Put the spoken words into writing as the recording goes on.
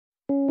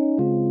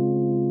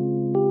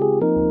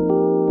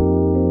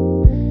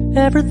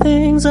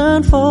Everything's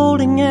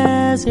unfolding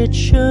as it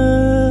should,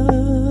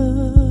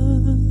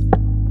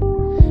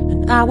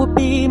 and I would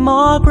be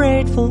more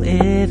grateful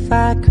if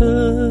I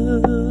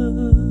could.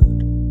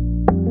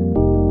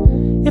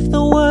 If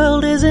the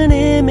world is an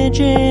image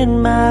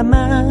in my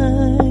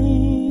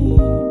mind,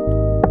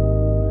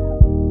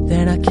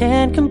 then I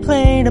can't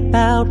complain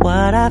about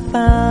what I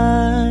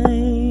find.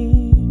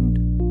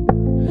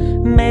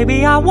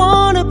 Maybe I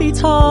wanna be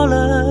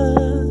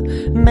taller,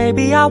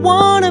 maybe I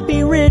wanna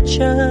be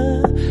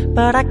richer,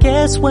 but I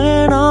guess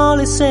when all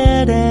is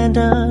said and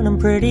done, I'm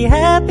pretty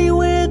happy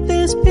with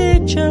this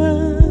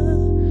picture,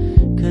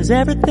 'cause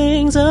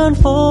everything's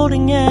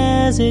unfolding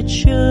as it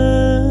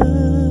should.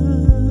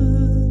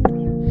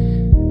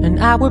 And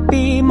I would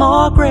be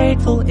more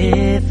grateful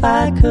if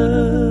I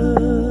could.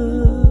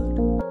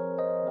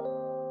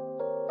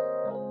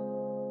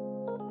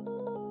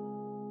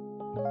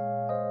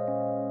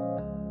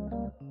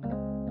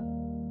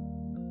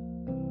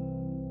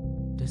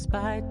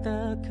 Despite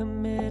the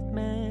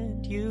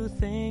commitment you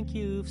think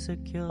you've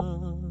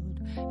secured,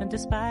 and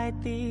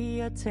despite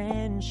the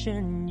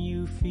attention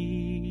you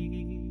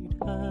feed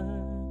her,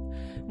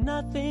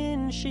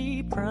 nothing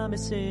she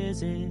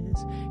promises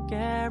is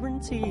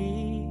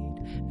guaranteed,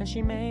 and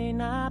she may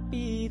not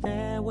be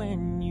there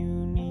when you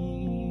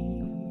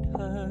need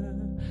her.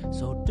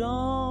 So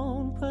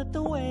don't put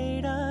the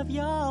weight of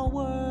your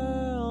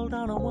world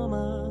on a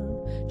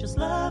woman. Just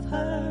love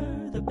her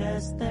the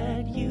best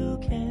that you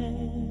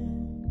can.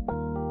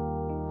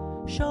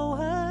 Show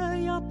her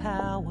your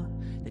power,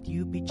 that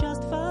you'd be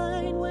just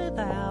fine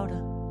without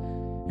her,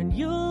 and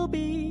you'll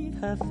be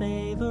her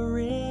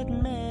favorite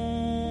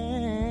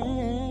man.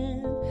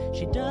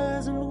 She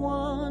doesn't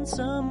want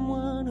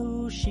someone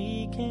who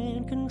she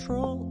can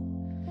control,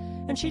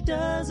 and she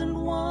doesn't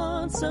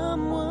want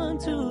someone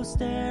to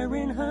stare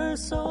in her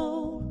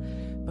soul.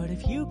 But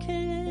if you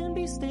can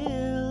be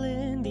still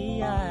in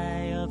the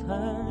eye of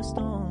her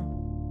storm,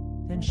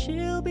 then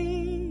she'll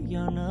be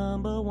your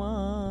number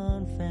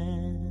one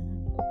fan.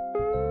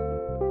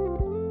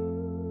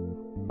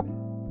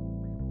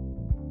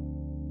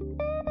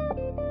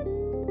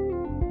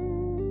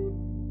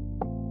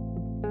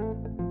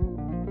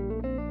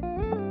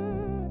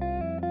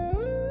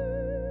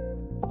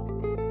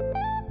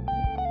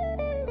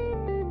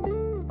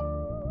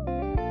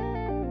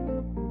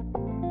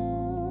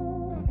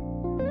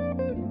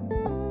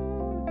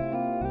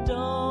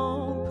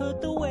 Don't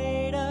put the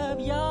weight of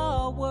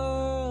your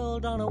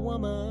world on a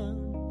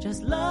woman.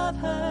 Just love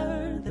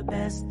her the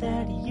best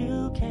that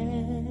you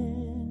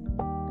can.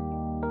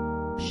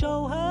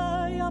 Show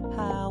her your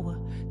power,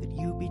 that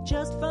you'll be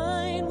just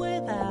fine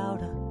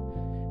without her,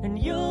 and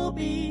you'll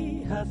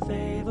be her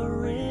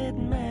favorite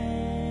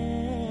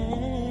man.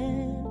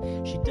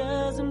 She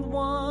doesn't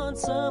want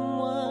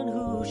someone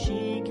who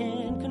she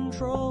can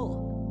control,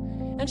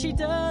 and she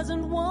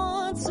doesn't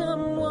want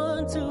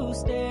someone to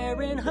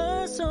stare in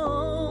her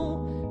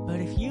soul. But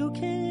if you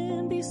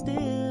can be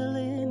still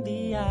in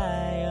the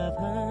eye of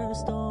her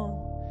storm,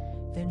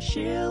 then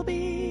she'll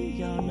be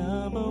your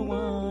number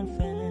one